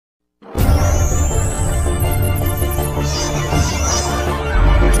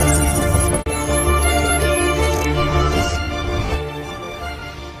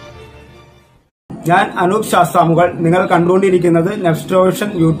ഞാൻ അനൂപ് ശാസ്താമുകൾ. നിങ്ങൾ കണ്ടുകൊണ്ടിരിക്കുന്നത് നെഫ്റ്റോവിഷൻ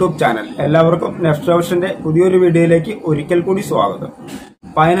യൂട്യൂബ് ചാനൽ. എല്ലാവർക്കും നെഫ്റ്റോവിഷന്റെ പുതിയൊരു വീഡിയോയിലേക്ക് ഒരിക്കൽ കൂടി സ്വാഗതം.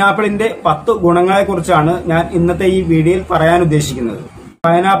 പൈനാപ്പിളിന്റെ 10 ഗുണങ്ങളെക്കുറിച്ചാണ് ഞാൻ ഇന്നത്തെ ഈ വീഡിയോയിൽ പറയാൻ ഉദ്ദേശിക്കുന്നത്.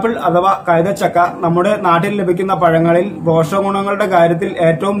 പൈനാപ്പിൾ അഥവാ കൈതച്ചക്ക നമ്മുടെ നാട്ടിൽ ലഭിക്കുന്ന പഴങ്ങളിൽ പോഷകഗുണങ്ങളുടെ കാര്യത്തിൽ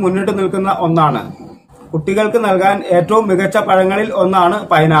ഏറ്റവും മുന്നിട്ട് നിൽക്കുന്ന ഒന്നാണ്. കുട്ടികൾക്ക് നൽകാൻ ഏറ്റവും മികച്ച പഴങ്ങളിൽ ഒന്നാണ്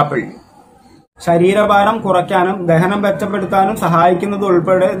പൈനാപ്പിൾ. ശരീരഭാരം കുറയ്ക്കാനും ദഹനം മെച്ചപ്പെടുത്താനും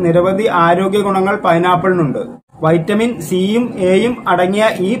സഹായിക്കുന്നതുൾപ്പെടെ നിരവധി ആരോഗ്യ ഗുണങ്ങൾ പൈനാപ്പിളിനുണ്ട്. വൈറ്റമിൻ സിയും എയും അടങ്ങിയ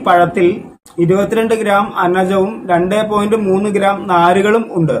ഈ പഴത്തിൽ 22 ഗ്രാം അന്നജവും 2.3 ഗ്രാം നാരുകളും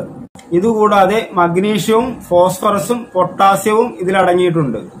ഉണ്ട്. ഇതുകൂടാതെ മഗ്നീഷ്യവും ഫോസ്ഫറസും പൊട്ടാസ്യവും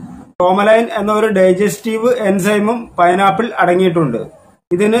ഇതിലടങ്ങിയിട്ടുണ്ട്. ബ്രോമലൈൻ എന്ന ഒരു ഡൈജസ്റ്റീവ് എൻസൈമും പൈനാപ്പിൾ അടങ്ങിയിട്ടുണ്ട്.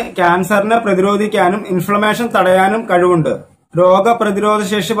 ഇതിന് ക്യാൻസറിനെ പ്രതിരോധിക്കാനും ഇൻഫ്ലമേഷൻ തടയാനും കഴിവുണ്ട്. രോഗപ്രതിരോധ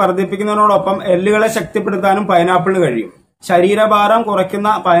ശേഷി വർദ്ധിപ്പിക്കുന്നതിനോടൊപ്പം എല്ലുകളെ ശക്തിപ്പെടുത്താനും പൈനാപ്പിളിന് കഴിയും. ശരീരഭാരം കുറയ്ക്കുന്ന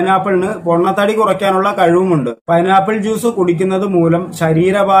പൈനാപ്പിളിന് പൊണ്ണത്തടി കുറയ്ക്കാനുള്ള കഴിവുമുണ്ട്. പൈനാപ്പിൾ ജ്യൂസ് കുടിക്കുന്നത് മൂലം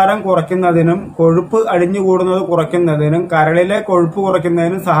ശരീരഭാരം കുറയ്ക്കുന്നതിനും കൊഴുപ്പ് അടിഞ്ഞുകൂടുന്നത് കുറയ്ക്കുന്നതിനും കരളിലെ കൊഴുപ്പ്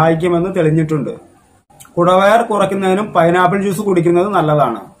കുറയ്ക്കുന്നതിനും സഹായിക്കുമെന്ന് തെളിഞ്ഞിട്ടുണ്ട്. കുടവയർ കുറയ്ക്കുന്നതിനും പൈനാപ്പിൾ ജ്യൂസ് കുടിക്കുന്നത്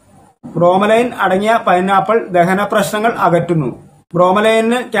നല്ലതാണ്. ബ്രോമലൈൻ അടങ്ങിയ പൈനാപ്പിൾ ദഹന പ്രശ്നങ്ങൾ അകറ്റുന്നു.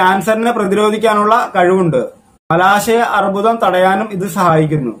 ബ്രോമലൈനിന് ക്യാൻസറിനെ പ്രതിരോധിക്കാനുള്ള കഴിവുണ്ട്. മലാശയ അർബുദം തടയാനും ഇത്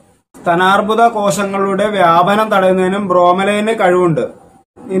സഹായിക്കുന്നു. സ്തനാർബുദ കോശങ്ങളുടെ വ്യാപനം തടയുന്നതിനും ബ്രോമലൈന് കഴിവുണ്ട്.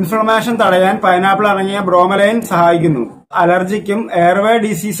 ഇൻഫ്ലമേഷൻ തടയാൻ പൈനാപ്പിൾ അടങ്ങിയ ബ്രോമലൈൻ സഹായിക്കുന്നു. അലർജിക്കും എയർവേ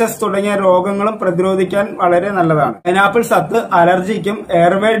ഡിസീസസ് തുടങ്ങിയ രോഗങ്ങളും പ്രതിരോധിക്കാൻ വളരെ നല്ലതാണ്. പൈനാപ്പിൾ സത്ത് അലർജിക്കും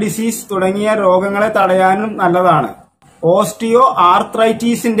എയർവേ ഡിസീസ് തുടങ്ങിയ രോഗങ്ങളെ തടയാനും നല്ലതാണ്. ഓസ്റ്റിയോ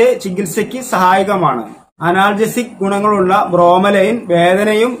ആർത്രൈറ്റീസിന്റെ ചികിത്സയ്ക്ക് സഹായകമാണ്. അനാൽജസിക് ഗുണങ്ങളുള്ള ബ്രോമലൈൻ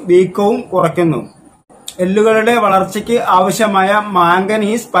വേദനയും വീക്കവും കുറയ്ക്കുന്നു. എല്ലുകളുടെ വളർച്ചയ്ക്ക് ആവശ്യമായ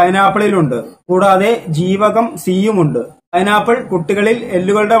മാംഗനീസ് പൈനാപ്പിളിലുണ്ട്. കൂടാതെ ജീവകം സിയുമുണ്ട്. പൈനാപ്പിൾ കുട്ടികളിൽ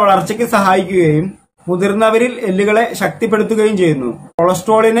എല്ലുകളുടെ വളർച്ചയ്ക്ക് സഹായിക്കുകയും മുതിർന്നവരിൽ എല്ലുകളെ ശക്തിപ്പെടുത്തുകയും ചെയ്യുന്നു.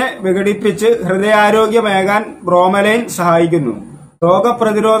 കൊളസ്ട്രോളിനെ വിഘടിപ്പിച്ച് ഹൃദയാരോഗ്യമേകാൻ ബ്രോമലൈൻ സഹായിക്കുന്നു.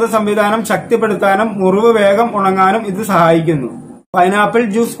 രോഗപ്രതിരോധ സംവിധാനം ശക്തിപ്പെടുത്താനും മുറിവ് വേഗം ഉണങ്ങാനും ഇത് സഹായിക്കുന്നു. പൈനാപ്പിൾ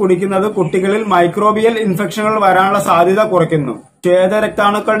ജ്യൂസ് കുടിക്കുന്നത് കുട്ടികളിൽ മൈക്രോബിയൽ ഇൻഫെക്ഷനുകൾ വരാനുള്ള സാധ്യത കുറയ്ക്കുന്നു.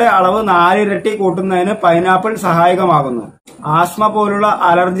 ശ്വേതരക്താണുക്കളുടെ അളവ് 4 ഇരട്ടി കൂട്ടുന്നതിന് പൈനാപ്പിൾ സഹായകമാകുന്നു. ആസ്മ പോലുള്ള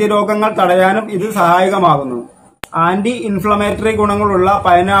അലർജി രോഗങ്ങൾ തടയാനും ഇത് സഹായകമാകുന്നു. ആന്റി ഇൻഫ്ലമേറ്ററി ഗുണങ്ങളുള്ള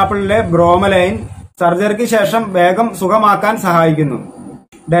പൈനാപ്പിളിലെ ബ്രോമലൈൻ സർജറിക്ക് ശേഷം വേഗം സുഖമാക്കാൻ സഹായിക്കുന്നു.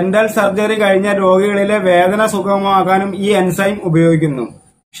 ഡെന്റൽ സർജറി കഴിഞ്ഞ രോഗികളിലെ വേദന സുഖമാക്കാനും ഈ എൻസൈം ഉപയോഗിക്കുന്നു.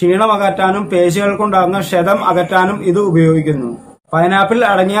 ക്ഷീണം അകറ്റാനും പേശികൾക്കുണ്ടാകുന്ന ക്ഷതം അകറ്റാനും ഇത് ഉപയോഗിക്കുന്നു. പൈനാപ്പിൾ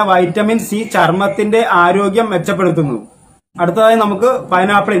അടങ്ങിയ വൈറ്റമിൻ സി ചർമ്മത്തിന്റെ ആരോഗ്യം മെച്ചപ്പെടുത്തുന്നു. അടുത്തതായി നമുക്ക്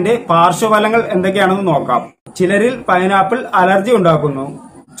പൈനാപ്പിളിന്റെ പാർശ്വഫലങ്ങൾ എന്തൊക്കെയാണെന്ന് നോക്കാം. ചിലരിൽ പൈനാപ്പിൾ അലർജി ഉണ്ടാക്കുന്നു.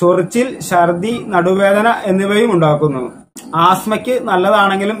 ചൊറിച്ചിൽ, ഛർദി, നടുവേദന എന്നിവയും ഉണ്ടാക്കുന്നു. ആസ്മയ്ക്ക്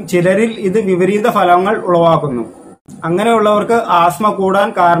നല്ലതാണെങ്കിലും ചിലരിൽ ഇത് വിപരീത ഫലങ്ങൾ ഉളവാക്കുന്നു. അങ്ങനെയുള്ളവർക്ക് ആസ്മ കൂടാൻ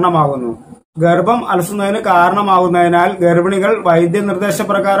കാരണമാകുന്നു. ഗർഭം അലസുന്നതിന് കാരണമാകുന്നതിനാൽ ഗർഭിണികൾ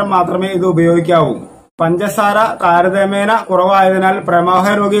വൈദ്യനിർദ്ദേശപ്രകാരം മാത്രമേ ഇത് ഉപയോഗിക്കാവൂ. പഞ്ചസാര താരതമ്യേന കുറവായതിനാൽ പ്രമേഹ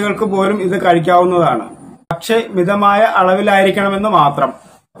രോഗികൾക്ക് പോലും ഇത് കഴിക്കാവുന്നതാണ്. പക്ഷേ മിതമായ അളവിലായിരിക്കണമെന്ന് മാത്രം.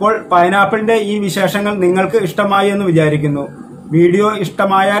 അപ്പോൾ പൈനാപ്പിളിന്റെ ഈ വിശേഷങ്ങൾ നിങ്ങൾക്ക് ഇഷ്ടമായി എന്ന് വിചാരിക്കുന്നു. വീഡിയോ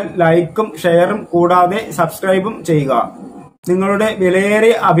ഇഷ്ടമായാൽ ലൈക്കും ഷെയറും കൂടാതെ സബ്സ്ക്രൈബും ചെയ്യുക. നിങ്ങളുടെ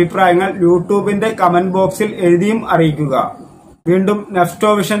വിലയേറിയ അഭിപ്രായങ്ങൾ യൂട്യൂബിന്റെ കമന്റ് ബോക്സിൽ എഴുതിയും അറിയിക്കുക. വീണ്ടും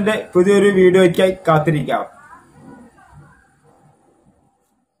നെഫ്റ്റോവിഷന്റെ പുതിയൊരു വീഡിയോയ്ക്കായി കാത്തിരിക്കാം.